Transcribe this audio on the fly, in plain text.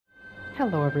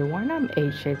Hello everyone, I'm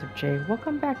 8 Shades of J.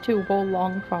 Welcome back to Wo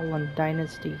Long Fallen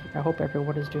Dynasty. I hope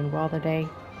everyone is doing well today.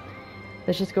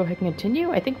 Let's just go ahead and continue.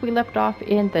 I think we left off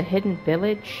in the hidden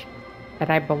village, and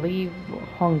I believe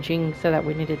Hong Jing said that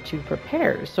we needed to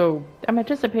prepare. So I'm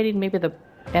anticipating maybe the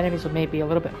enemies will maybe a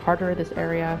little bit harder in this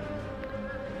area.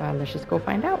 Let's just go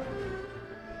find out.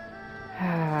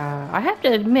 I have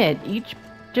to admit, each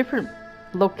different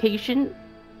location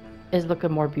is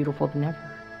looking more beautiful than ever.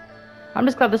 I'm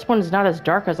just glad this one is not as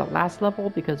dark as the last level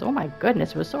because, oh my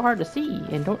goodness, it was so hard to see.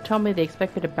 And don't tell me they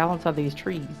expect me to balance on these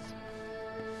trees.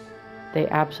 They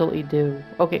absolutely do.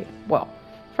 Okay, well,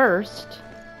 first,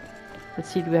 let's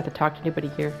see, do we have to talk to anybody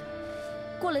here?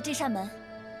 过了这扇门，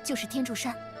就是天柱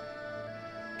山。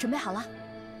准备好了。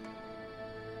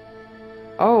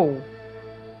Oh.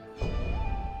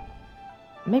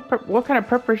 What kind of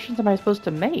preparations am I supposed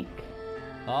to make?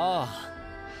 啊，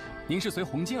您是随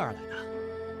红镜而来的。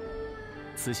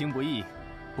 此行不易，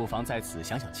不妨在此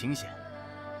享享清闲。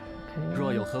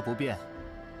若有何不便，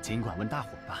尽管问大伙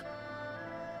吧。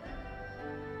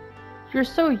You're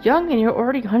so young and you're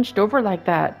already hunched over like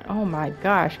that. Oh my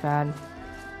gosh, man.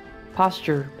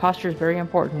 Posture is very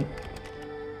important.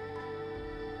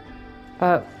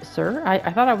 Sir,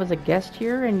 I thought I was a guest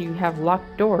here and you have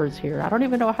locked doors here. I don't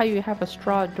even know how you have a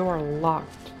straw door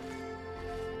locked.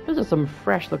 Those are some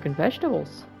fresh looking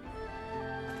vegetables.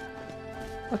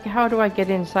 Okay, how do I get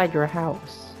inside your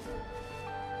house?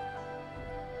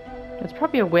 There's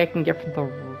probably a way I can get from the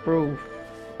roof.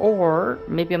 Or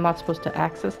maybe I'm not supposed to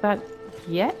access that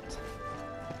yet?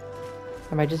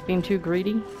 Am I just being too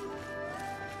greedy?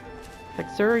 Like,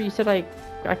 sir, you said I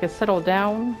could settle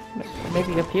down?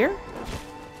 Maybe up here?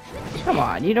 Come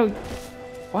on, you know...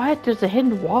 What? There's a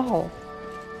hidden wall.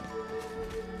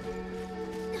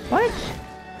 What?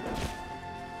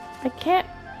 I can't...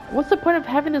 What's the point of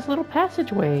having this little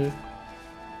passageway?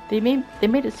 They made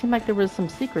it seem like there was some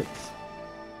secrets.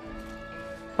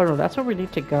 Oh no, that's where we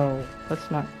need to go. Let's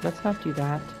not do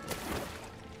that.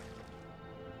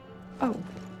 Oh,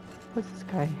 what's this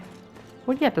guy?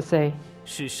 What do you have to say?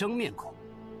 是生面孔，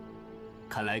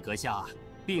看来阁下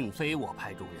并非我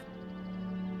派中人。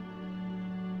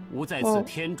吾在此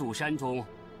天柱山中，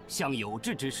向有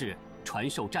志之士传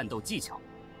授战斗技巧。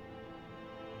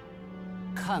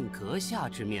 看阁下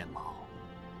之面貌，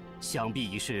想必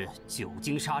已是久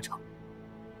经沙场。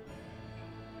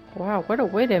 Wow, what a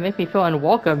way to make me feel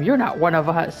unwelcome. You're not one of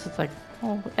us. It's like,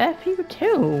 oh, F you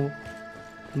too,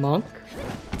 monk.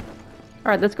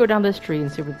 Alright, let's go down this tree and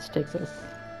see where this takes us.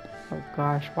 Oh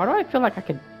gosh, why do I feel like I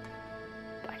could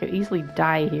easily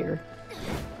die here?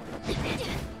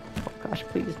 Oh gosh,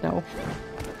 please no.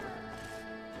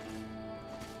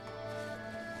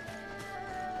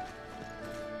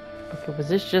 Okay, was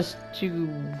this just to...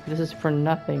 This is for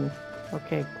nothing.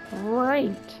 Okay,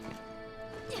 great.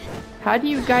 How do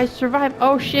you guys survive?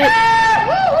 Oh shit!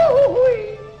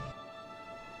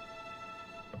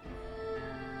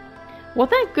 Well,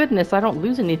 thank goodness I don't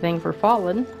lose anything for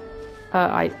falling.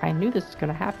 I knew this was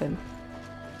gonna happen.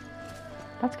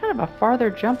 That's kind of a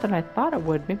farther jump than I thought it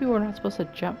would. Maybe we're not supposed to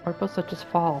jump. We're supposed to just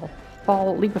fall.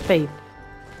 Fall, leap of faith.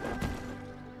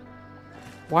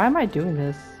 Why am I doing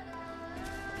this?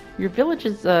 Your village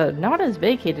is not as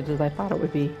vacated as I thought it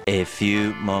would be. A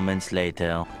few moments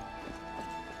later.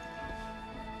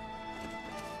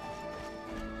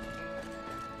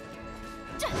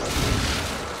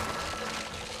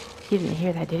 He didn't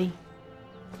hear that, did he?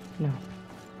 No.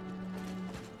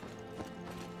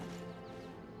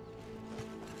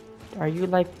 Are you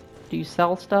like, do you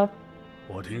sell stuff?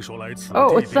 Oh,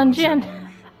 it's Sun Jian.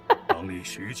 当立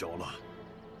许久了。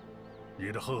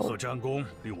 你的赫赫战功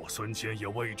令我孙坚也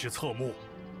为之侧目，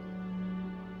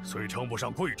虽称不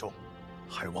上贵重，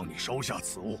还望你收下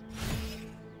此物。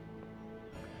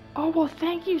Oh well,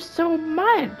 thank you so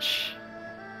much.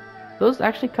 Those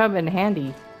actually come in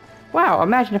handy. Wow,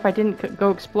 imagine if I didn't go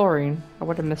exploring, I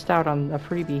would have missed out on a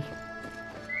freebie.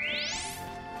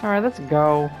 All right, let's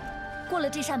go. 过了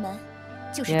这扇门，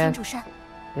就是天柱山。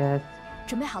Yes.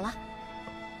 准备好了。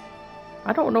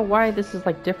 I don't know why this is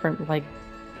like different, like.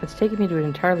 It's taking me to an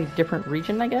entirely different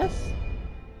region, I guess?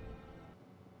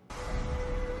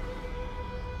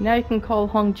 Now you can call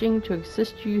Hong Jing to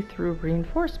assist you through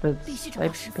reinforcements. I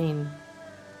mean...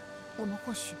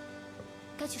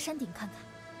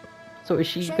 So is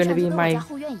she going to be my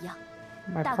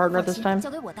partner this time?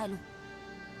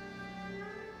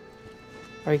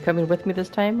 Are you coming with me this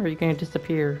time, or are you going to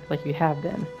disappear like you have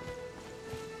been?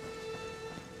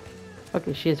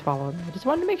 Okay, she is following me. I just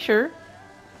wanted to make sure.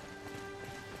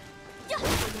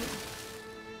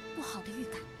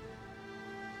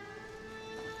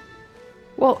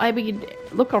 Well, I mean,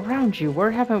 look around you.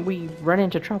 Where haven't we run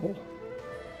into trouble?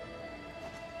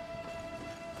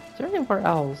 Is there anywhere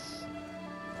else?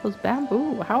 Those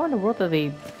bamboo, how in the world are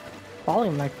they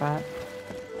falling like that?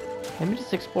 Let me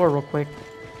just explore real quick.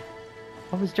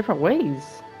 Oh, there's different ways.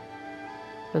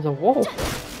 There's a wolf.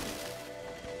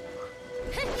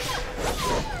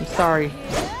 I'm sorry.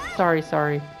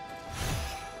 Sorry.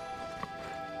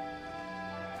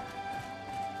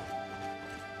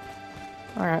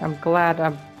 Alright, I'm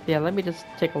glad yeah, let me just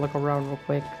take a look around real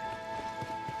quick.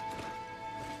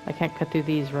 I can't cut through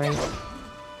these, right?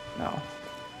 No.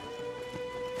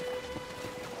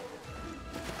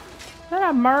 Is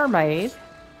that a mermaid?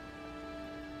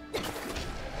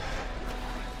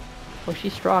 Oh,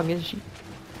 she's strong, isn't she?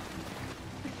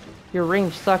 Your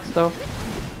range sucks, though.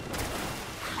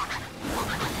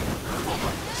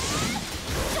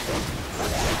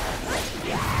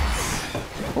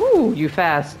 Ooh, you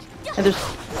fast. And there's...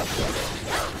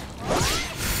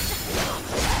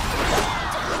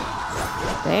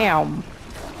 Damn.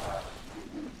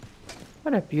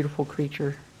 What a beautiful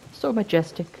creature. So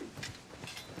majestic.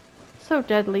 So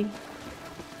deadly.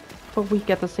 But weak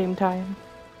at the same time.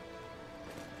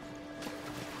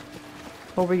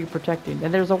 What were you protecting?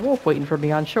 And there's a wolf waiting for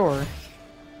me on shore.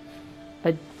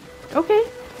 Okay.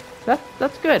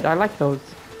 That's good. I like those.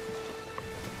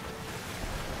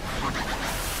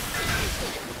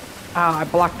 Ah, I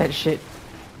blocked that shit.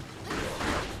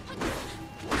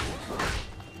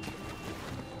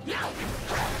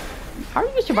 How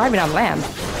are you surviving on land?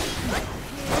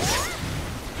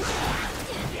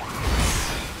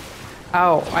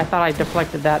 Oh, I thought I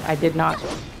deflected that. I did not.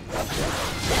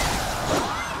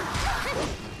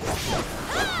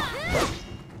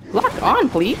 Lock on,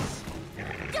 please.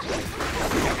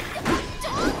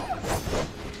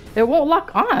 It won't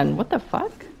lock on. What the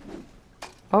fuck?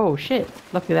 Oh shit.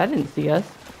 Luckily that didn't see us.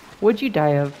 What'd you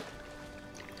die of?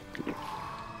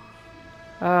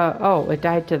 Oh, it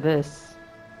died to this.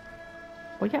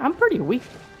 Well, yeah, I'm pretty weak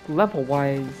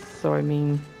level-wise, so I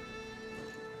mean...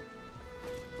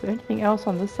 Is there anything else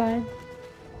on this side?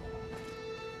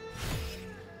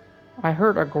 I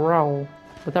heard a growl.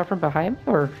 Was that from behind me,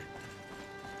 or...?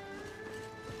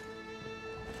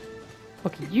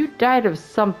 Okay, you died of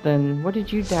something. What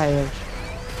did you die of?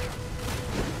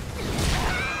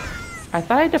 I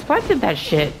thought I deflected that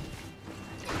shit.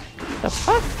 The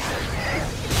fuck?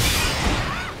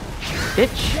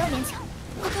 Bitch.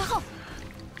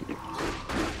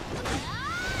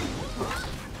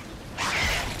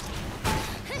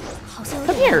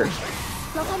 Come here.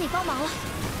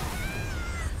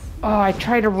 Oh, I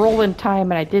tried to roll in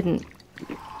time and I didn't.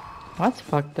 That's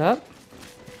fucked up.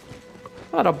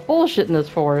 A lot of bullshit in this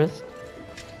forest.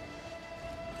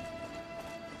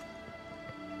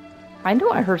 I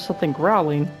knew I heard something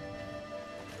growling.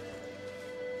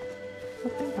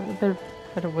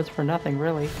 But it was for nothing,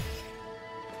 really.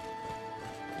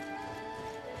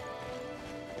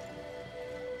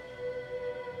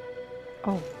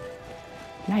 Oh,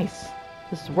 nice.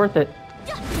 This is worth it.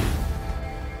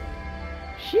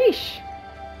 Sheesh.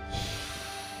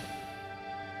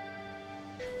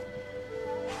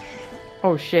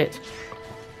 Oh shit.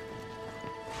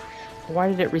 Why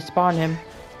did it respawn him?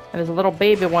 And there's a little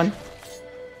baby one.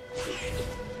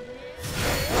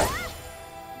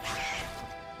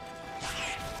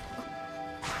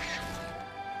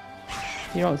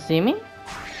 You don't see me?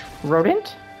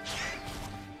 Rodent?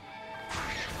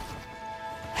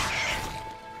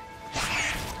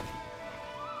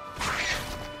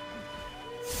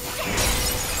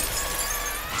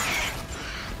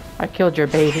 I killed your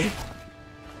baby.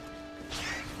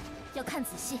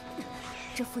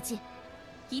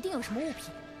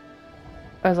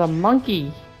 As a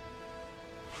monkey.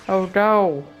 Oh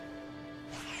no.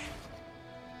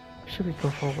 Should we go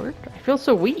forward? I feel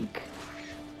so weak.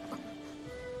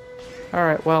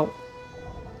 Alright, well.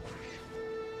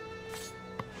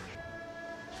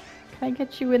 Can I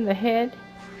get you in the head?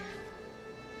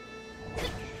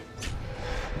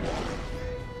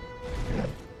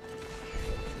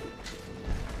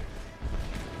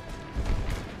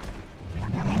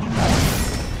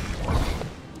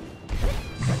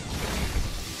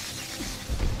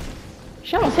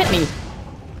 She almost hit me.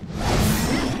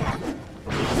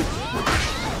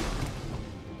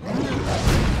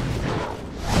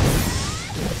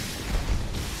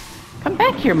 Come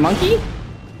back here, monkey.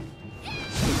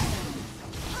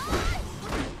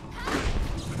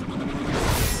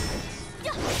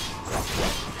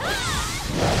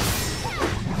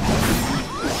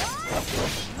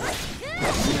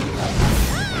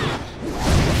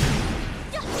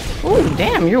 Oh,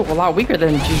 damn, you're a lot weaker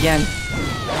than Ji Yan.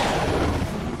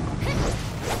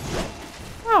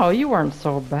 Oh, you weren't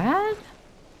so bad.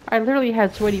 I literally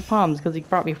had sweaty palms because he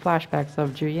brought me flashbacks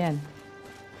of Juyen.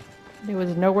 It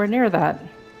was nowhere near that.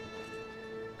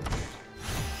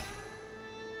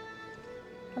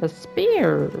 A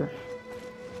spear.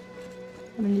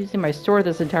 I've been using my sword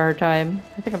this entire time.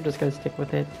 I think I'm just gonna stick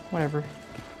with it. Whatever.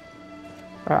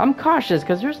 Alright, I'm cautious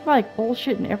because there's like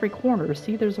bullshit in every corner.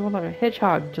 See, there's one like a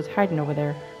hedgehog just hiding over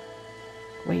there,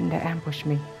 waiting to ambush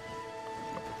me.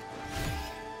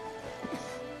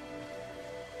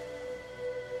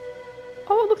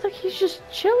 Oh, it looks like he's just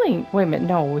chilling. Wait a minute,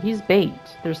 no, he's bait.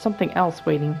 There's something else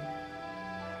waiting.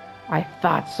 I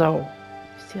thought so.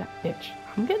 See that bitch?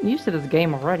 I'm getting used to this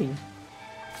game already.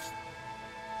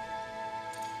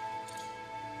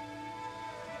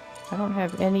 I don't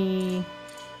have any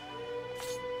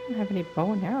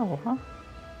bow and arrow, huh?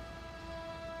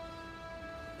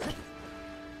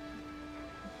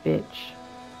 Bitch.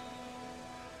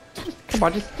 Come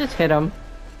on, just hit him.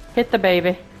 Hit the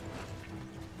baby.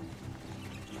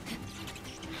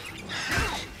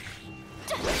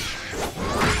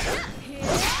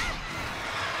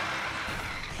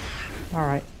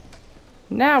 Alright.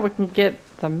 Now we can get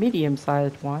the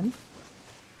medium-sized one.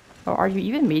 Oh, are you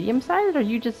even medium-sized, or are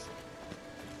you just...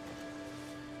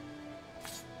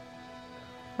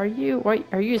 Are you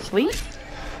asleep?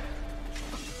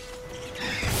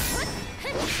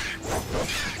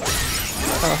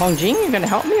 Hongjing, you gonna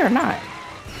help me or not?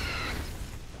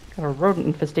 Got a rodent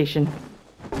infestation.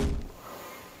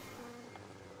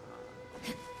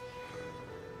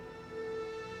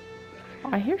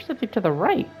 I hear something to the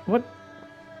right. What?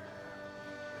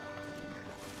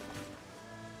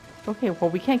 Okay, well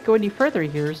we can't go any further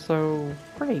here, so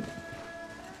great.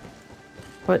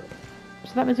 But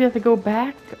so that means we have to go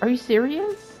back? Are you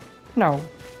serious? No.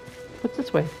 What's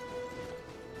this way?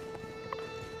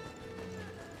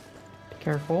 Be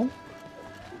careful.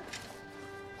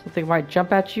 Something might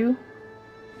jump at you.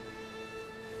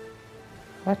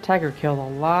 That tiger killed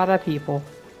a lot of people.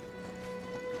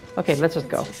 Okay, let's just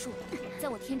go.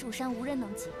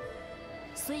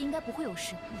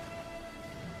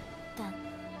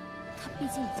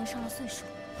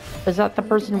 Is that the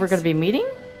person we're going to be meeting?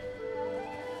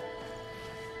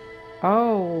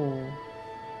 Oh.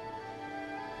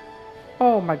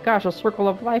 Oh my gosh, a circle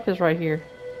of life is right here.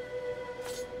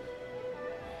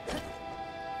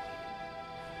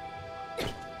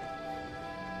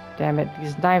 Damn it,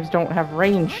 these knives don't have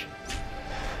range.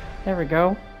 There we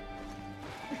go.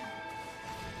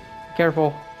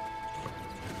 Careful.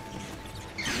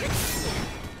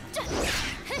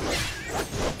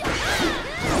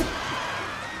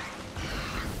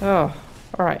 Oh,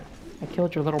 alright. I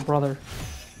killed your little brother.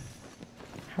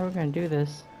 How are we gonna do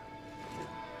this?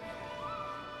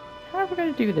 How are we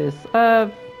gonna do this?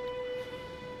 Oh,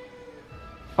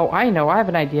 I know. I have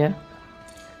an idea.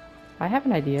 I have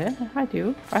an idea. I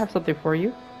do. I have something for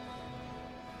you.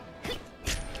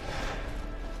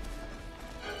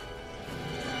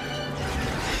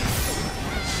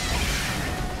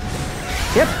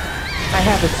 Yep. I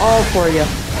have this all for you.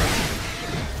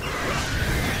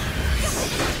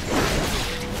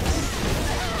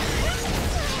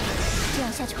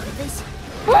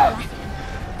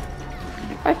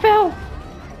 I fell!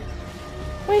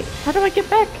 Wait, how do I get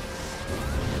back?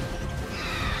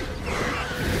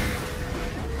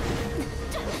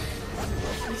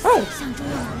 Oh!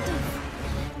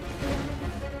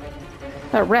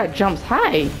 That rat jumps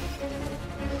high!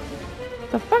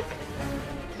 The fuck?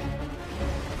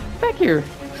 Back here!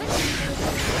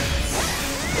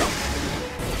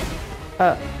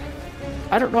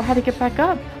 I don't know how to get back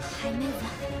up.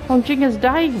 Hongjing is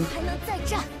dying.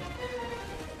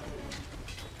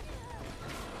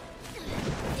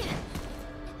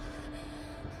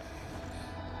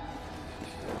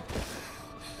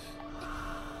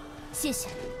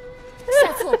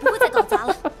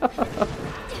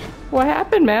 What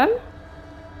happened, man?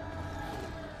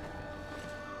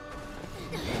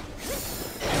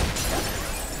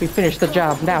 We finished the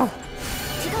job now.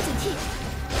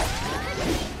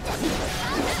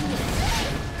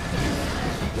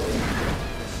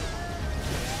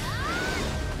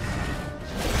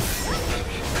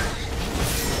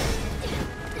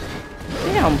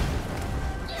 Damn.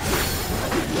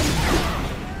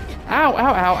 Ow,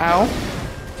 ow, ow, ow.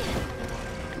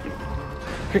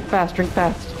 Drink fast, drink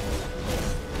fast.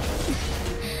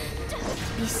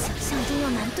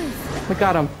 We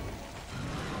got him.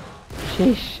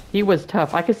 Sheesh, he was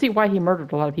tough. I can see why he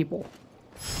murdered a lot of people.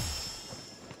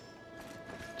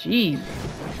 Jeez.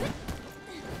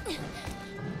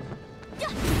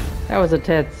 That was a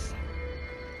tits.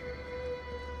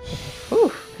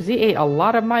 Oof, because he ate a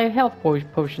lot of my health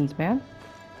potions, man.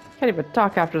 Can't even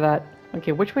talk after that.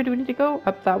 Okay, which way do we need to go?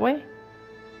 Up that way?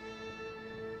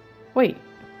 Wait.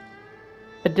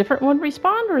 A different one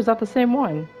respawned, or is that the same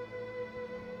one?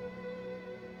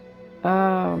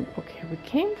 Okay, we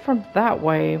came from that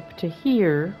way to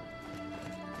here.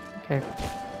 Okay.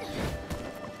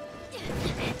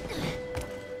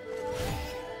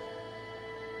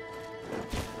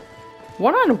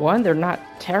 One-on-one, they're not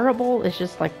terrible. It's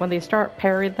just like when they start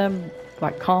parrying them,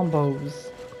 like combos.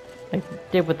 Like they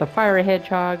did with the fiery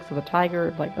hedgehogs or the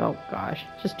tiger. Like, oh gosh.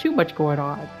 Just too much going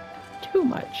on. Too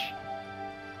much.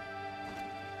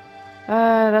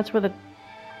 That's where the...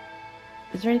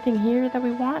 Is there anything here that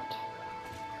we want?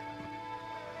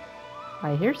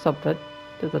 I hear something.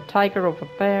 There's a tiger over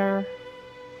there.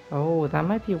 Oh, that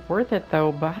might be worth it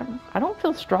though, but I don't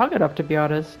feel strong enough to be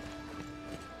honest.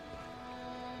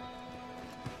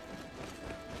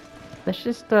 Let's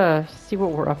just see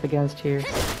what we're up against here.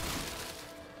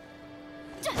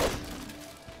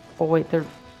 Oh wait, they're...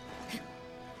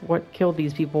 What killed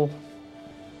these people?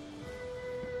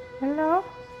 Hello?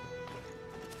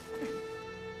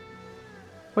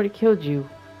 What killed you?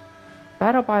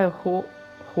 Battle by a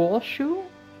horseshoe?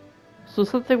 So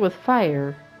something with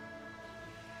fire.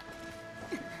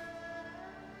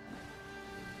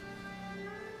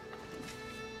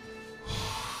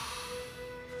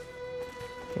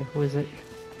 Okay, who is it?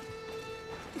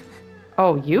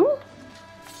 Oh, you?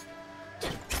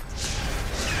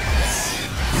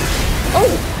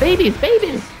 Oh, babies,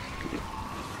 babies!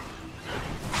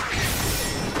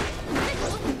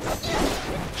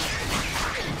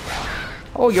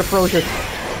 Oh, you're frozen.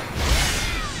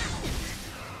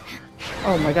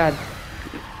 Oh my god.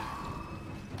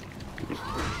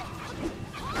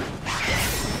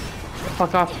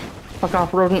 Fuck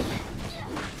off, rodent.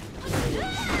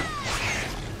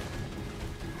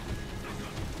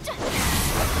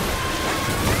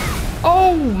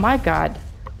 Oh my god.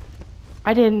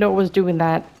 I didn't know it was doing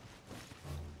that.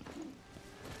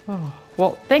 Oh,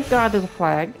 well, thank god there's a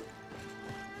flag.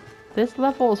 This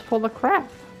level is full of crap.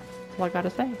 That's all I gotta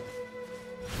say.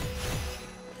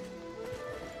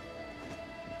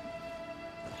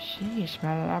 Sheesh,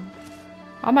 man.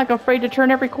 I'm like afraid to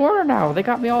turn every corner now. They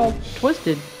got me all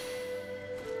twisted.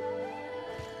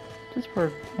 Just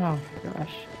for... Oh my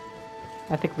gosh.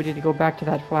 I think we need to go back to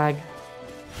that flag.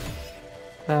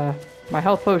 My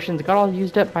health potions got all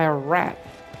used up by a rat.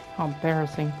 How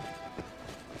embarrassing.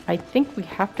 I think we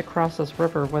have to cross this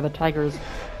river where the tigers...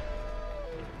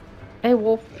 Hey,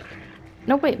 wolf.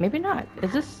 No, wait, maybe not.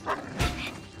 Is this...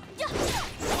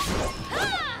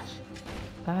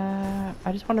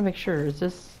 I just want to make sure. Is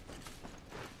this...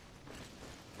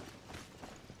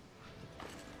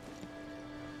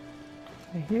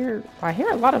 I hear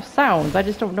a lot of sounds. I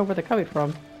just don't know where they're coming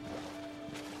from.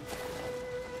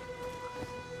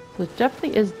 So it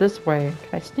definitely is this way.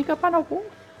 Can I sneak up on a wolf?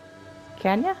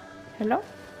 Can ya? Hello?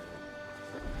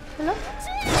 Hello?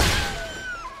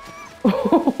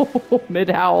 Oh,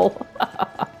 mid-howl.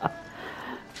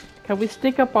 Can we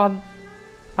sneak up on...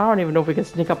 I don't even know if we can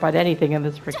sneak up on anything in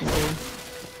this freaking game.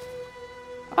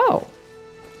 Oh!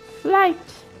 Light!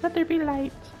 Let there be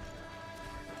light.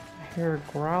 I hear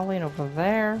growling over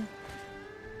there.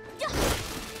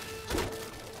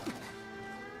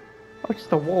 Oh, it's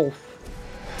the wolf.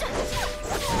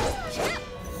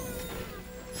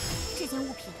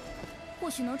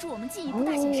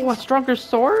 Oh, a stronger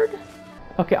sword?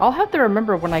 Okay, I'll have to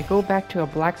remember when I go back to a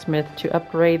blacksmith to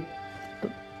upgrade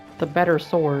the better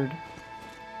sword.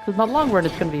 Because in the long run,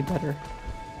 it's going to be better.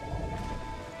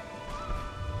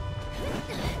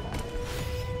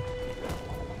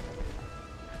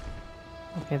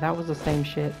 Okay, that was the same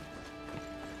shit.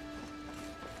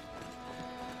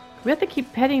 We have to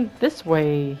keep heading this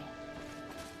way.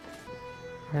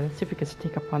 Alright, let's see if we can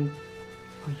sneak up on...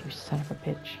 Oh, you son of a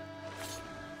bitch.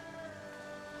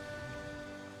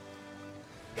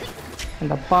 And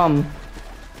the bum.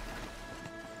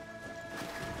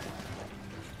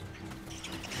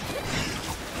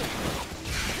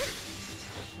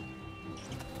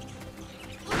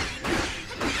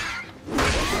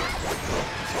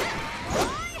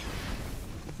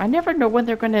 I never know when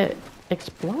they're gonna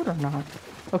explode or not.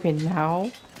 Okay,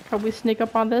 now can we sneak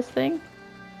up on this thing?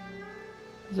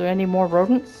 Is there any more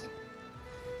rodents?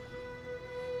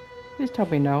 Please tell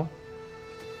me no.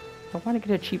 I want to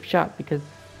get a cheap shot because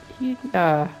he,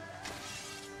 I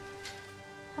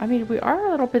mean, we are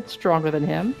a little bit stronger than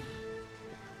him.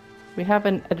 We have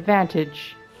an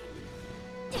advantage.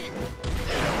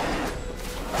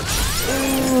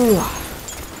 Ooh.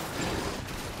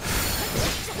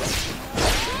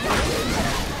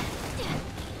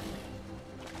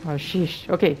 Oh, sheesh.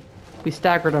 Okay, we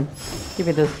staggered him. Give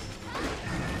me this.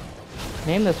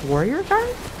 Nameless warrior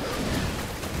guard?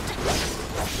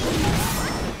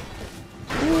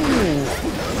 Ooh.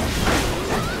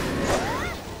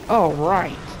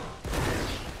 Alright.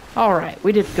 Alright,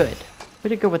 we did good. We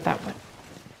did good with that one.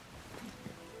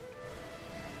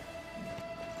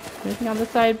 Anything on this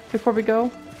side before we go?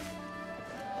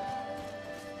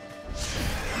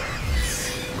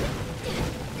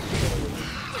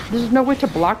 There's no way to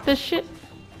block this shit?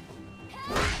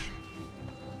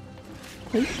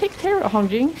 Please take care of it,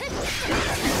 Hongjing.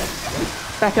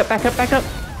 Back up, back up, back up.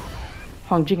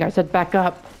 Hongjing, I said back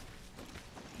up.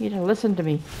 You didn't listen to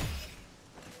me.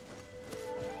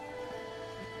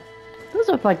 Those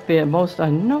are like the most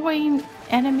annoying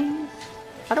enemies.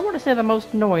 I don't want to say the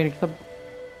most annoying.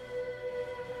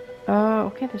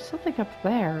 Okay, there's something up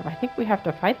there. I think we have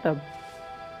to fight them.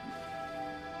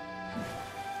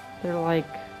 They're like...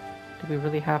 Do we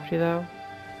really have to, though?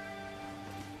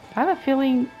 I have a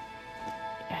feeling...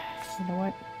 You know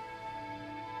what?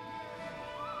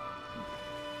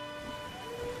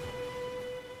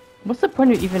 What's the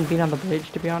point of even being on the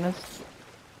bridge, to be honest?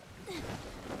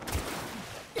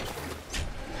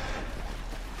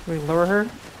 Can we lure her?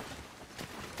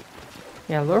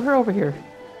 Yeah, lure her over here.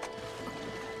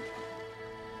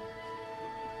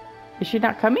 Is she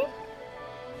not coming?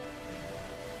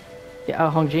 Yeah,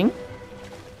 Hongjing?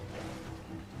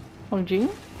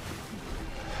 Hongjing?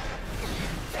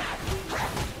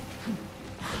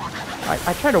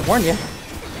 I try to warn you.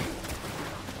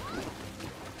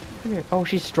 Come here. Oh,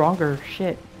 she's stronger.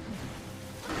 Shit.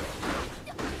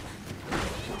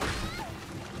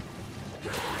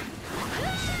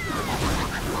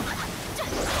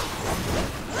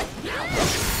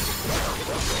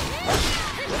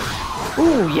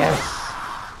 Ooh, yes.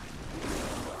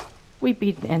 We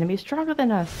beat an enemy stronger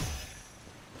than us.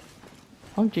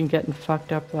 Hongjing getting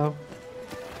fucked up though.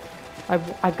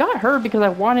 I got her because I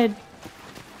wanted.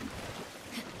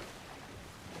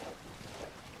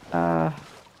 How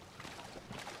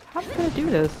am I gonna do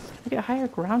this? I get higher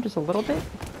ground just a little bit?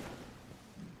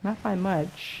 Not by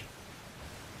much.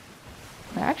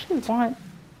 I actually want.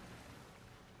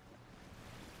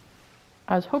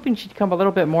 I was hoping she'd come a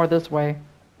little bit more this way.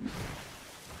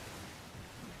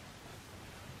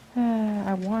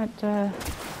 I want,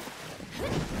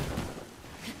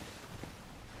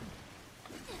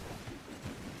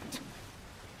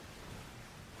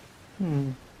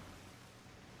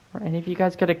 Are any of you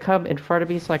guys gonna come in front of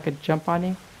me so I could jump on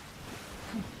you?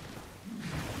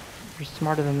 You're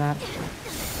smarter than that.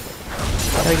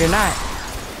 No, you're not.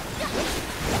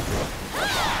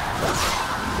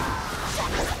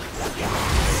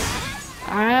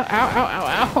 Ow, ow, ow, ow,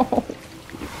 ow.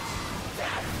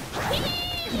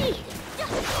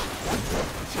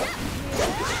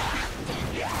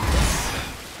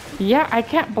 Yeah, I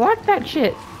can't block that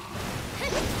shit.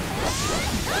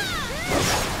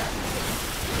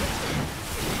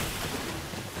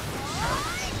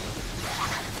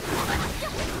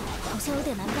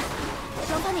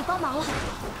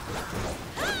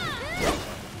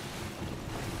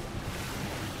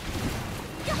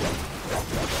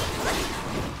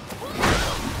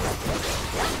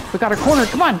 We got her cornered.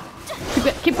 Come on.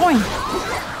 Keep going.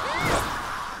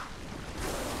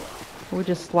 We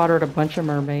just slaughtered a bunch of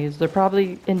mermaids. They're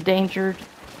probably endangered.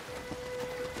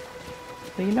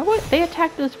 But you know what? They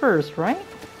attacked us first, right?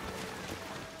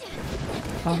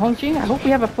 Hongjing, I hope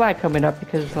we have a flag coming up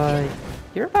because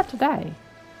you're about to die.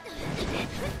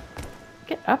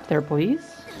 Get up there, please.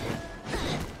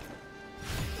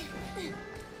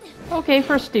 Okay,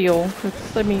 for steal.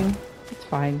 I mean, it's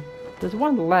fine. There's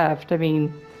one left. I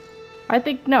mean, I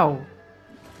think no.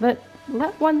 Let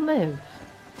one live.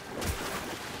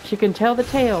 She can tell the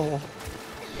tale.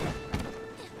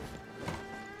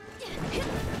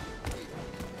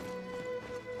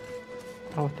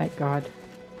 Oh, thank God.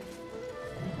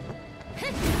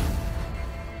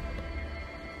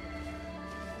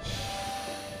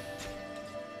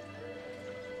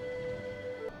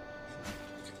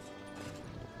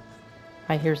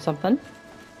 I hear something.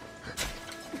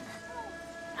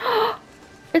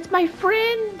 It's my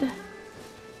friend!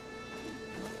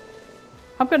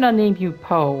 I'm gonna name you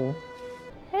Poe.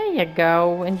 There you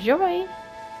go. Enjoy. I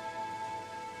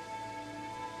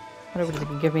wonder what he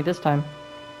can give me this time.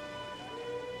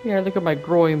 Here, look at my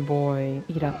growing boy.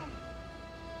 Eat up.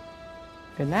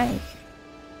 Good night.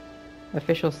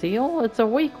 Official seal? It's a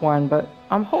weak one, but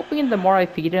I'm hoping the more I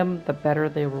feed him, the better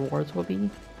the rewards will be.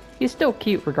 He's still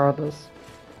cute regardless.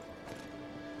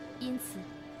 因此，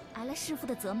挨了师父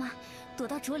的责骂，躲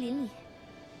到竹林里。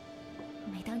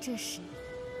每当这时，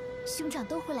兄长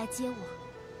都会来接我。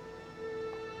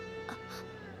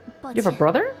抱 You 歉 have a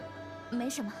brother? 没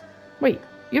什么。Wait,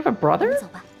 You have a 我们 brother? 走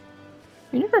吧。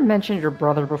 You never mentioned your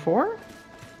brother before.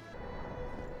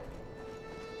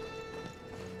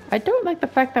 I don't like the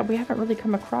fact that we haven't really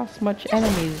come across much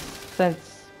enemies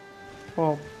since...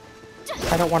 Well,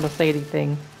 I don't want to say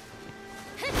anything.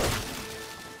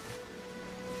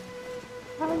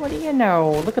 Oh, what do you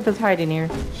know? Look at this hiding here.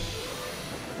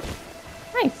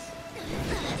 Nice.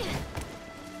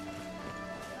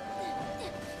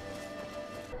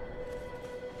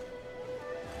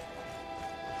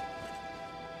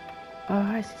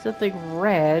 I see something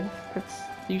red. That's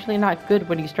usually not good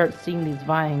when you start seeing these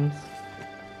vines.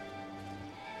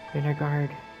 Inner guard.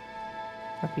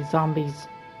 Might be zombies.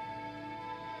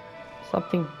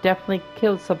 Something definitely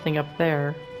killed something up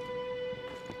there.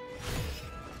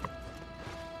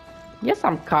 Yes,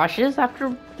 I'm cautious.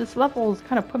 After this level has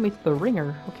kind of put me through the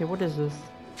ringer. Okay, what is this?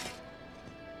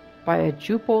 By a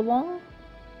Jupolong?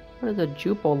 What is a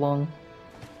Jupolong?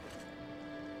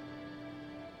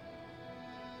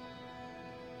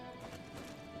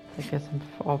 I guess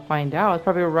I'll find out. It's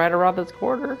probably right around this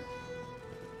corner.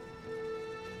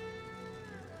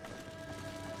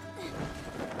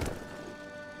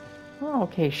 Oh,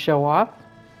 okay, show off.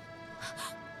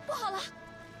 不好了，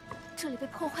这里被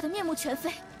破坏的面目全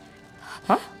非。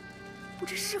 Huh? 不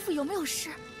知师父有没有事？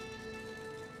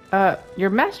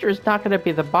 Your master is not going to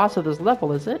be the boss of this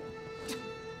level, is it?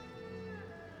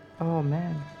 Oh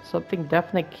man, something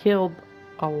definitely killed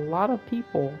a lot of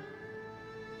people.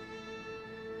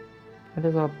 And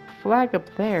there's a flag up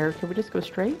there. Can we just go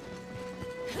straight?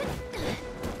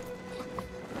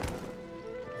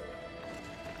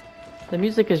 The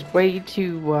music is way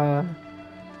too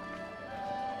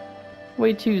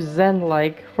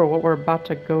zen-like for what we're about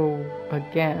to go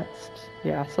against.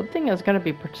 Yeah, something is gonna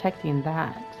be protecting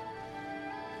that.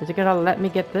 Is it gonna let me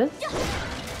get this?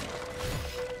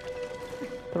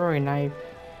 Throwing knife.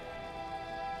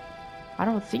 I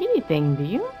don't see anything, do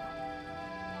you?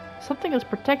 Something is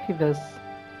protecting this.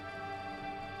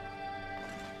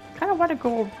 Kinda wanna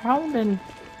go around and...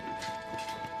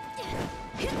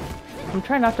 I'm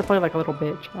trying not to play like a little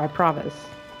bitch, I promise.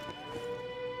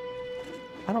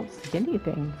 I don't see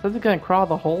anything. So is it gonna crawl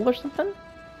the hole or something?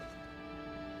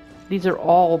 These are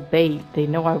all bait. They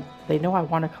know I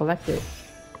want to collect it.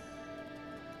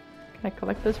 Can I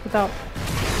collect this without...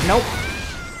 Nope.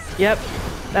 Yep.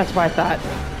 That's what I thought.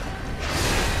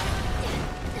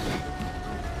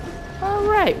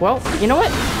 Alright, well, you know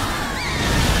what?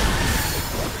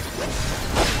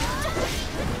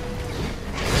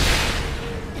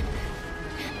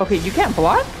 Okay, you can't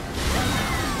block?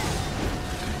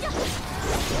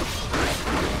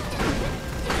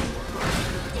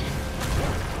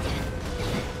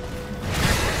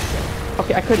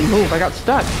 Okay, I couldn't move. I got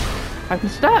stuck. I'm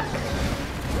stuck.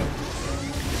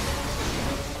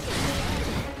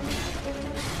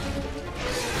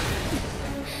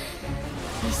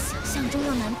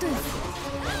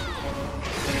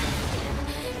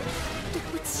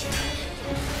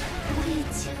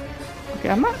 Okay,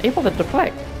 I'm not able to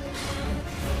deflect.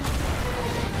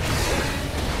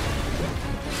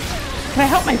 Can I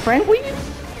help my friend, please?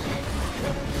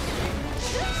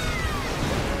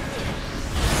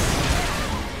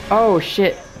 Oh,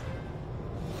 shit.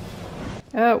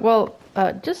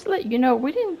 Just to let you know,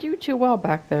 we didn't do too well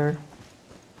back there.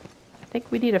 I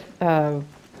think we need a,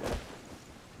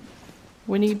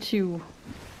 we need to...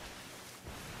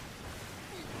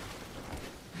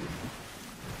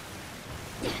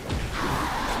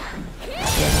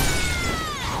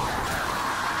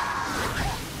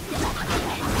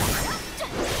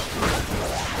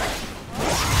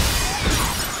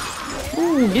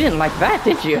 Ooh, you didn't like that,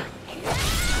 did you?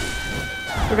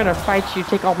 We're gonna fight you,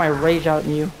 take all my rage out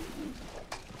in you.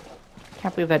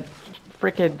 Can't believe that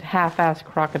frickin' half-assed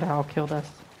crocodile killed us.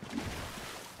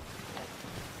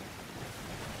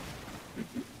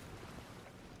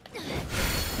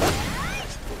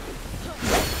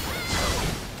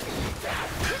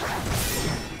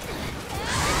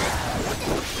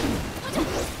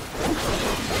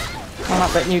 I'm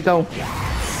not letting you go.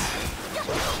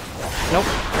 Nope.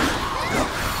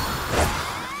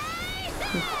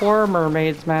 These poor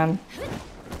mermaids, man.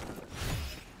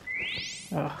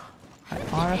 Ugh. I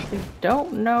honestly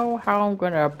don't know how I'm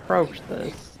gonna approach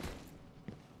this.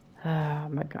 Oh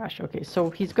my gosh, okay, so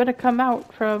he's gonna come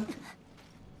out from...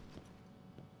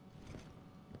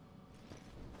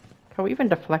 Can we even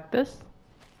deflect this?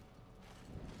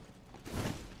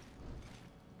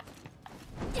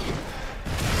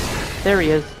 There he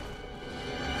is.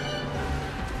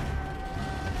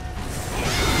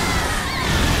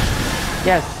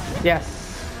 Yes, yes.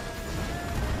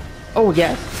 Oh,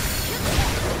 yes.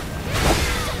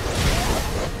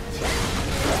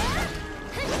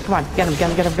 come on, get him, get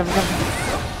him, get him, get him, get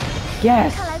him.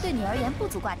 Yes! 看来对你而言不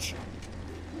足挂齿。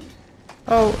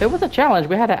 Oh, it was a challenge.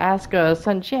 We had to ask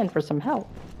Sun Qian for some help.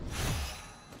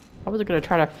 I was gonna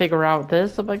try to figure out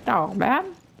this. I'm like, no, man.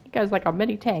 You guys like a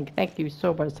mini tank. Thank you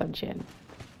so much, Sun Qian.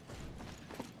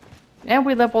 And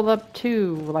we leveled up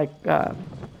too, like, I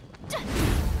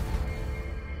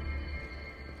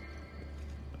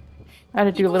had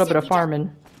to do a little bit of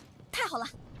farming. 太好了，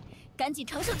赶紧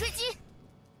乘胜追击。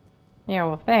 Yeah,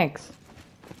 well, thanks.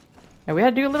 And we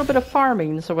had to do a little bit of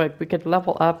farming so like we could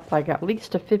level up like at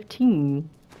least to 15,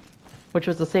 which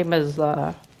was the same as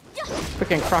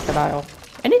freaking crocodile.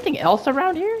 Anything else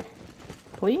around here?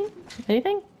 Please?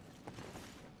 Anything?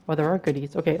 Oh, there are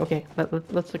goodies. Okay, okay.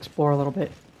 Let's explore a little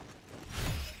bit.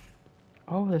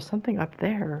 Oh, there's something up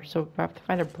there. So I have to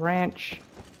find a branch.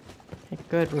 Okay,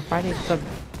 good. We're finding some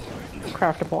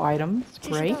craftable items.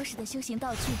 这是 Great. 道士的修行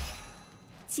道具。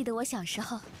记得我小时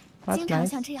候， That's 经常 nice.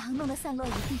 像这样弄得散落一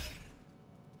地。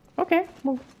 Okay,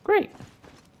 well, great.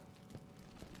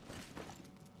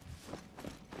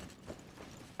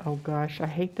 Oh gosh, I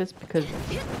hate this because...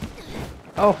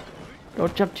 Oh,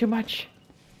 don't jump too much.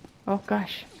 Oh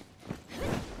gosh.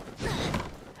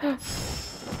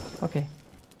 Okay,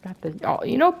 got this. Oh,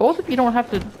 you know, both of you don't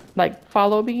have to, like,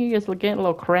 follow me. It's getting a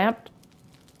little cramped.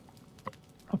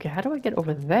 Okay, how do I get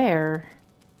over there?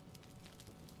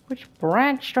 Which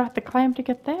branch do I have to climb to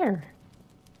get there?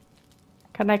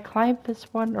 Can I climb this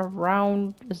one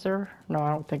around? Is there? No,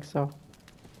 I don't think so.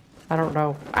 I don't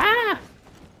know. Ah!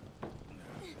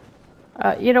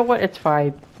 You know what? It's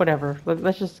fine. Whatever.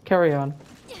 Let's just carry on.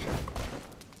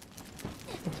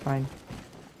 It's fine.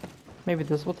 Maybe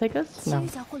this will take us? 心 No. 有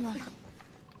点混乱了。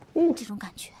 Ooh. 这种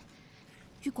感觉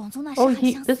与广宗那时 Oh, 很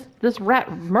he 相似。 this rat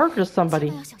murders 千 somebody.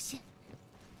 万要小心。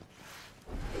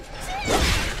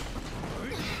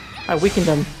 I weakened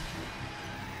him.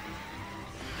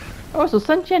 Oh, so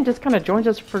Sun Qian just kind of joins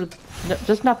us for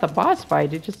just not the boss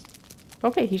fight. It just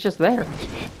okay. He's just there.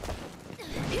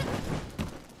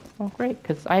 Oh, great,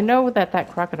 because I know that that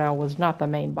crocodile was not the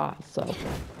main boss, so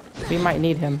we might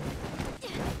need him.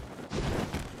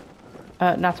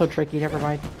 Not so tricky. Never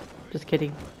mind. Just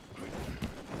kidding.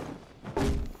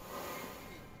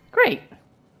 Great.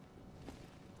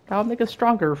 That'll make us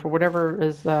stronger for whatever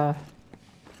is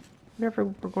whatever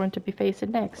we're going to be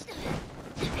facing next.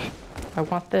 I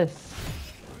want this.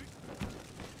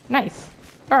 Nice.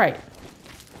 All right.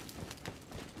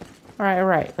 All right. All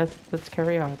right. Let's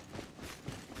carry on.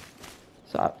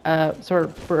 So,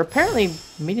 so we're apparently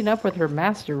meeting up with her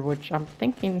master, which I'm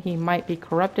thinking he might be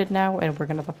corrupted now, and we're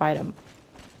gonna have to fight him.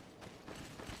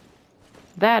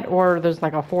 That, or there's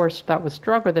like a force that was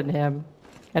stronger than him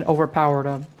and overpowered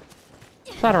him.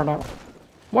 So I don't know.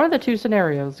 One of the two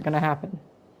scenarios is gonna happen.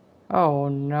 Oh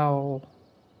no.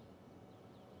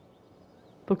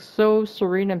 Looks so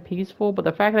serene and peaceful, but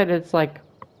the fact that it's like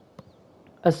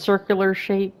a circular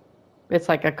shape, it's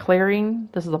like a clearing.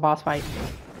 This is a boss fight.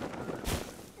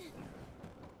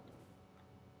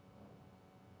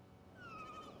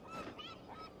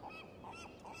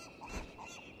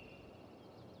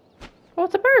 Oh,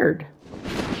 it's a bird.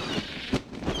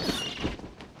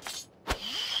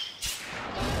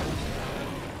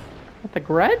 What, the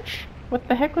Grudge? What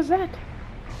the heck was that?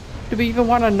 Do we even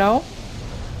want to know?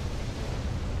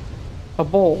 A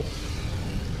bowl.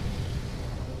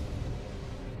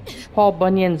 Paul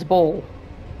Bunyan's bowl.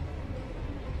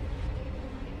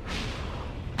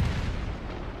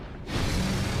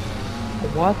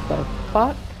 What the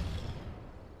fuck?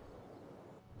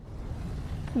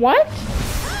 What?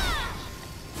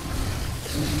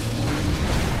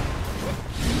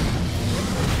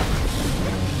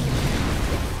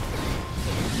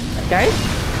 Guys?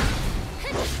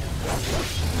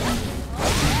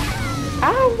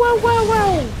 Ow, whoa, whoa,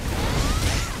 whoa!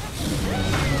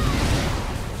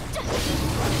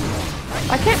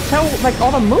 I can't tell, like,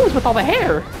 all the moves with all the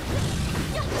hair.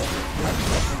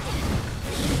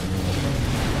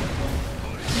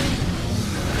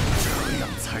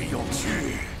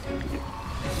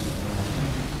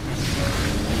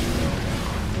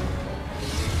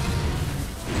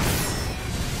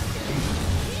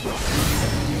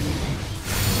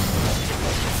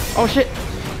 Oh shit!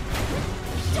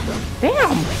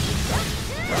 Damn!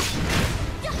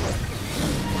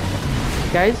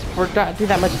 Guys, we're not doing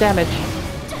that much damage.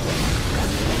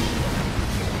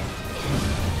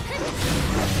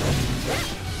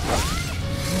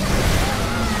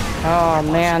 Oh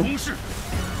man.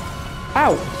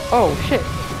 Ow! Oh shit.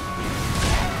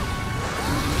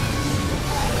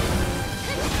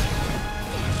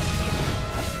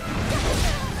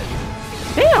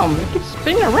 Damn! It keeps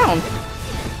spinning around.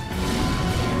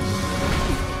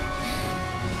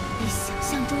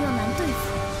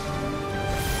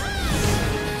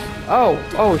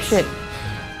 Oh shit.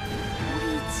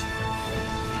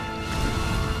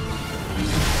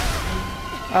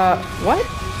 What?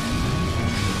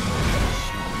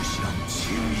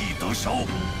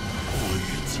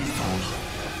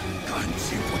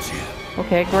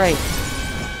 Okay, great.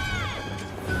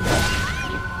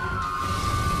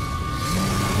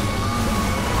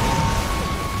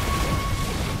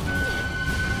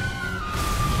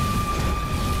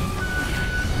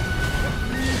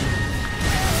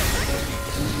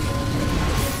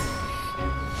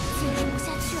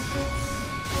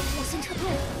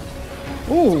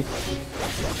 Ooh.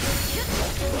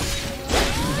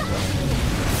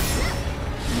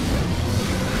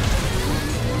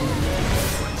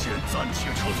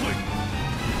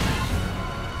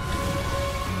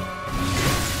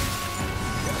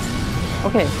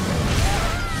 Okay.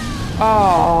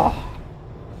 Oh.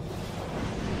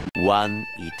 One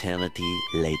eternity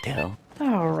later.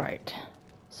 Alright.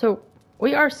 So,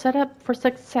 we are set up for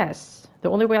success. The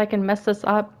only way I can mess this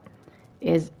up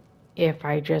is if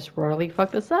I just royally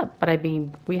fuck this up. But I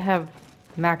mean, we have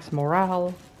max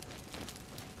morale.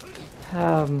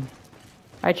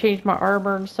 I changed my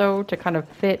armor and so to kind of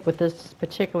fit with this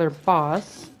particular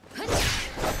boss.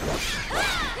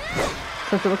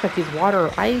 Since it looks like he's water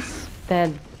or ice,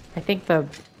 then I think the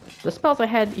spells I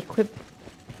had equipped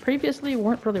previously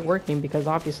weren't really working because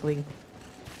obviously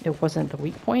it wasn't the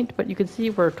weak point, but you can see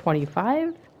we're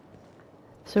 25.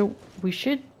 So we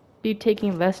should be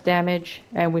taking less damage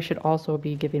and we should also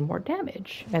be giving more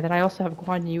damage. And then I also have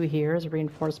Guan Yu here as a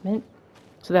reinforcement.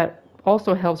 So that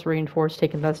also helps reinforce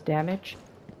taking less damage.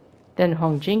 Then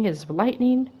Hong Jing is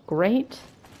lightning, great.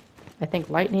 I think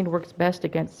lightning works best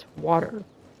against water.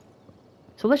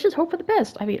 So let's just hope for the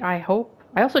best. I mean, I hope.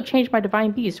 I also changed my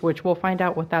Divine Beast, which we'll find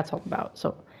out what that's all about.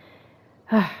 So,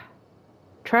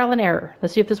 trial and error.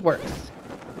 Let's see if this works.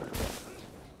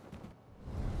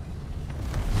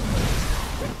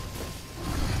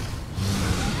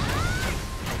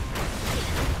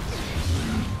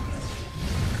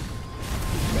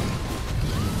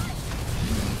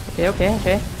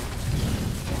 Okay.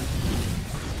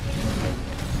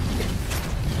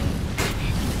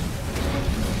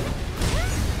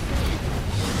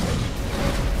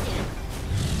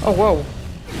 Oh, whoa.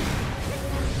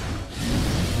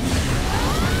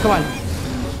 Come on.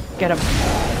 Get him.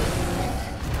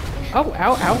 Oh,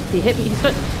 ow. He hit me. He's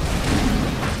good.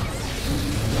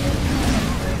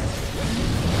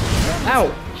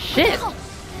 Ow. Shit.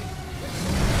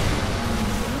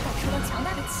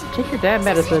 Take your damn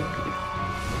medicine.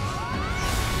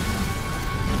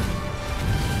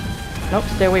 Nope,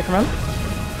 stay away from him.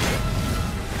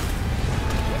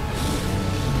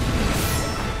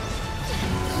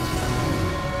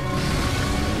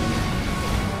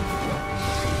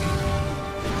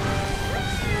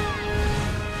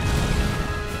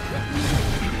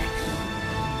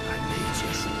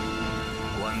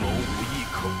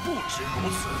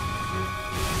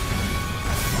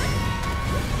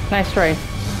 Nice try.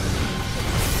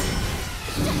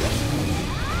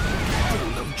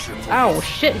 Ow,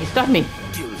 shit, he stunned me.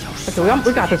 Okay, we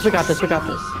got this.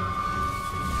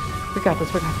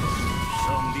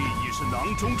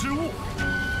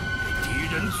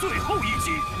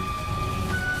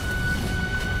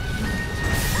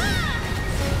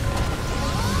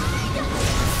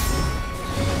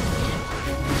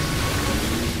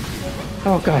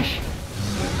 Oh gosh.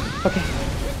 Okay.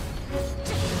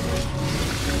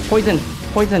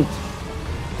 Poison.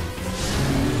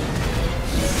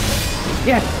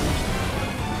 Yes.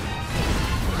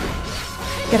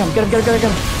 Get him.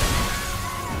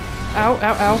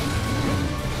 Ow.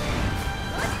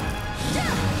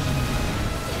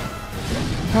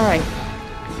 Alright.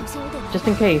 Just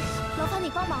in case.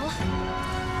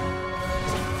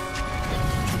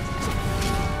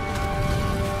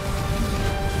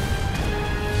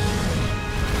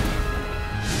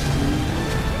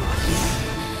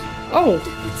 Oh!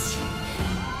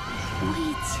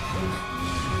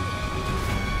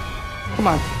 Come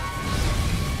on.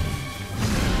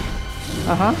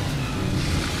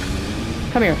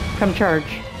 Come here. Come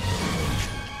charge.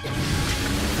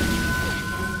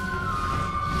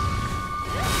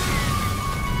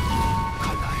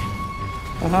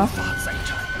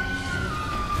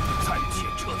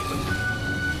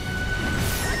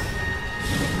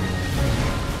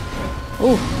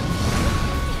 Ooh.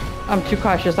 I'm too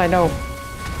cautious, I know.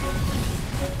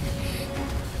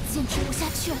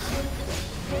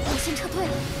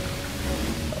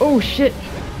 Oh shit.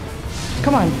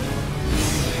 Come on.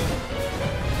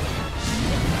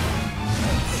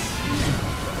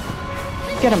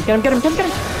 Get him. Come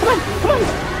on.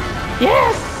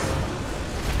 Yes!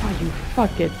 Oh, you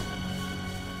fuck it.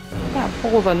 That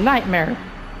fool was a nightmare.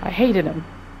 I hated him.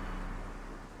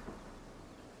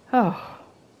 Oh.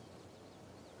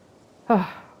 Oh,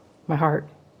 my heart.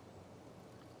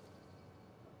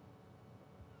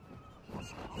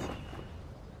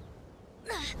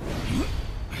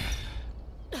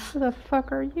 Who the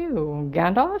fuck are you,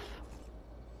 Gandalf?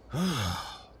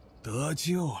 得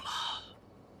救了。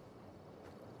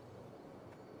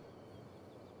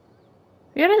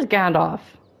It is Gandalf.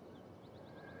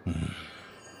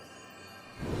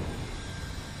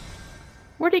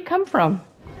 Where'd he come from?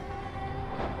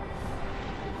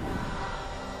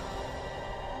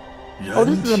 Oh,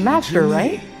 this is the master,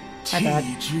 right? My bad.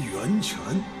 气之源泉，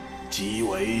即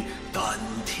为丹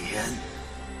田，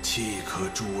气可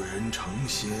助人成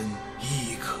仙，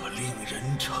亦可令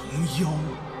人成妖。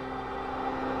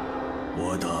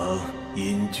我等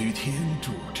隐居天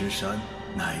柱之山，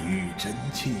乃遇真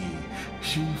气，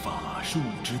施法术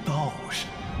之道士。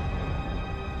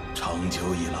长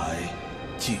久以来，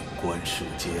静观世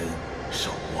间，守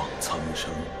望苍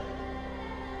生。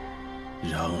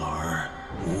然而，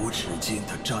无止境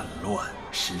的战乱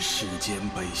使世间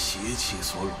被邪气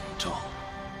所笼罩，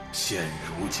现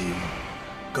如今，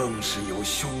更是有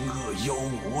凶恶妖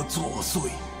魔作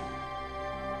祟。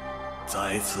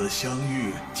在此相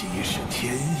遇，即是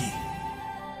天意。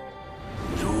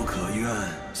如可愿，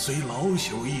随老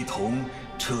朽一同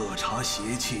彻查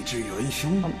邪气之元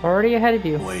凶， I'm already ahead of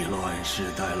you. 为乱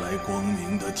世带来光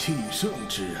明的气圣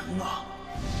之人啊！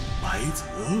白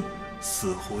泽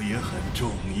似乎也很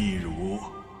中意如。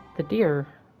 The deer.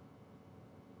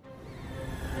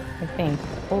 I think.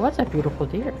 Oh, that's a beautiful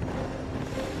deer.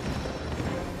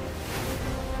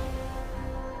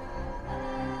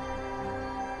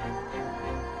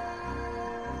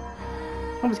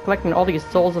 I was collecting all these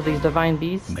souls of these divine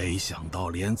beasts. 没想到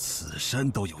连此山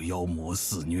都有妖魔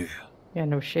肆虐， Yeah,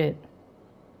 no shit.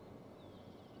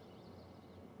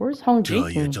 Where's Hong 这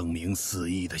也 Jing? 证明肆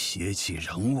意的邪气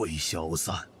仍未消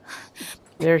散。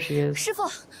 There she is. 师傅，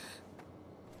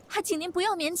还请您不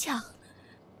要勉强。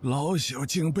老朽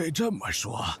竟被这么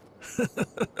说，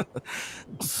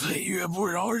岁月不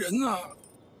饶人啊！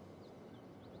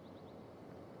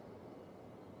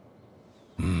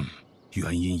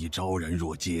原因已昭然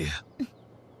若揭，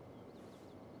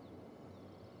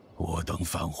我等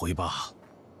返回吧。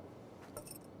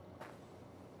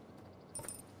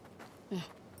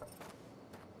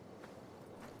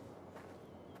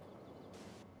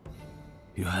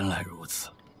原来如此，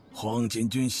黄巾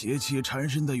军邪气缠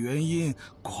身的原因，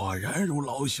果然如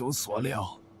老朽所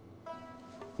料。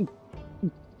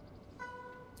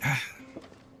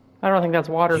I don't think that's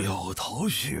water. 有头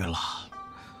绪了。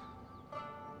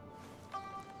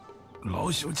老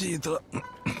朽记得，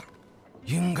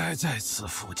应该在此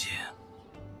附近。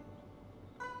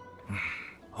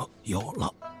哦，有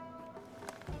了，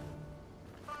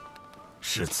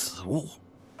是此物。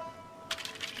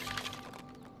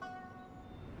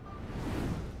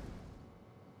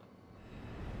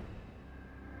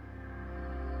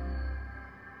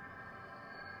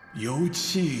由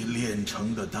气炼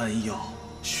成的丹药，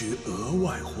需额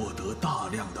外获得大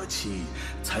量的气，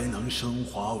才能升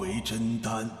华为真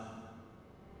丹。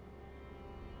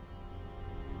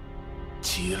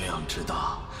气量之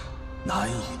大，难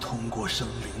以通过生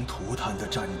灵涂炭的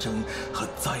战争和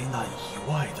灾难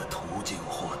以外的途径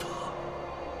获得。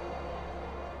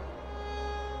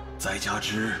再加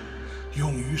之，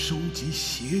用于收集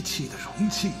邪气的容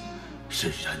器是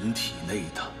人体内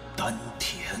的丹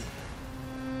田。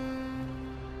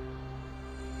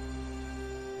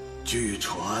据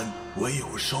传，唯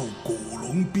有受古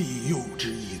龙庇佑之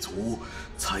一族，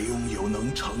才拥有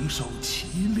能承受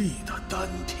其力的丹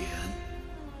田。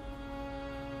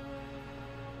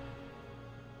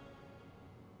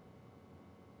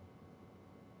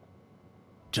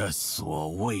这所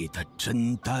谓的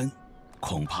真丹，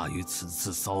恐怕与此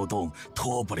次骚动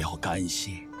脱不了干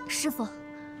系。师傅，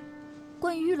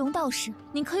关于玉龙道士，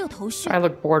您可有头绪？ I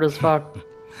look bored as fuck.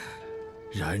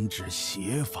 染指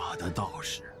邪法的道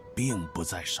士并不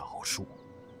在少数。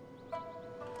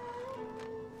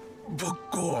不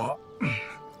过，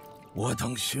我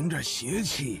等循着邪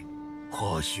气，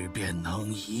或许便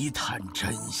能一探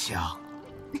真相。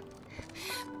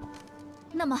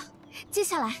那么，接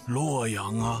下来，洛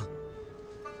阳啊，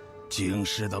京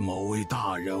师的某位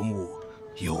大人物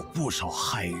有不少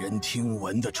骇人听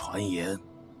闻的传言。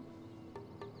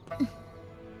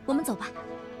我们走吧。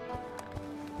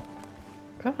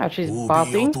God, she's 务必要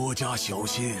bopping. 多加小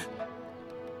心。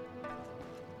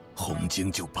红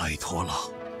晶就拜托了。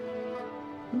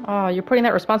Oh, you're putting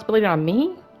that responsibility on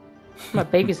me? I'm a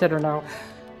babysitter now.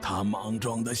 他莽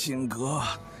撞的性格，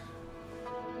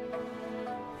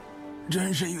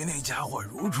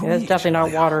 it's definitely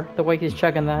not water, the way he's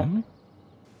chugging that.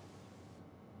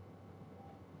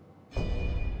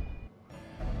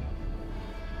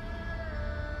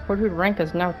 Fortitude rank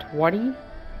is now 20.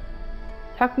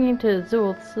 Talking into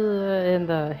Zuozi in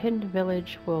the hidden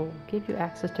village will give you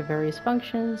access to various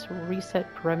functions,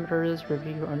 reset parameters,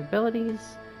 review your own abilities.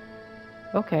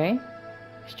 Okay.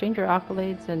 Exchange your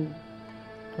accolades and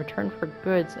return for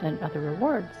goods and other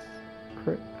rewards.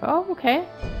 Oh, okay.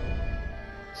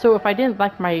 So if I didn't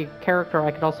like my character, I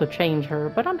could also change her,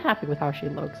 but I'm happy with how she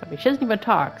looks. I mean, she doesn't even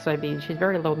talk, so I mean, she's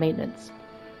very low maintenance.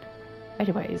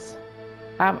 Anyways,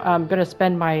 I'm gonna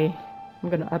I'm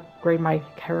gonna upgrade my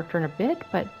character in a bit,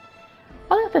 but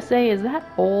all I have to say is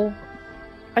that bowl,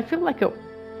 I feel like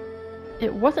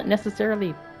it wasn't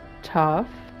necessarily tough,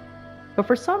 but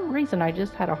for some reason I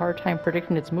just had a hard time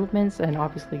predicting its movements and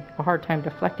obviously a hard time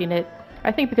deflecting it.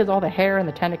 I think because all the hair and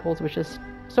the tentacles was just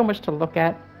so much to look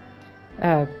at,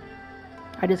 I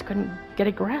just couldn't get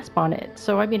a grasp on it.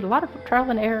 So I mean, a lot of trial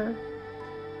and error.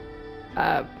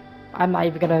 I'm not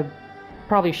even gonna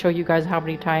probably show you guys how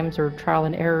many times or trial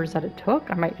and errors that it took.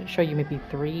 I might show you maybe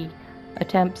 3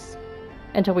 attempts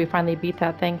until we finally beat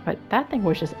that thing, but that thing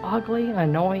was just ugly,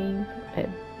 annoying.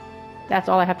 That's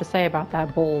all I have to say about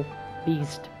that bull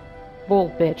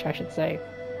bitch, I should say.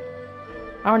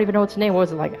 I don't even know its name. What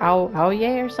was it, like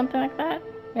Aoye or something like that?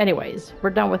 Anyways, we're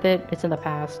done with it. It's in the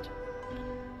past.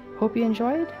 Hope you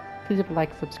enjoyed. Please leave a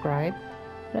like, subscribe,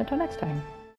 and until next time.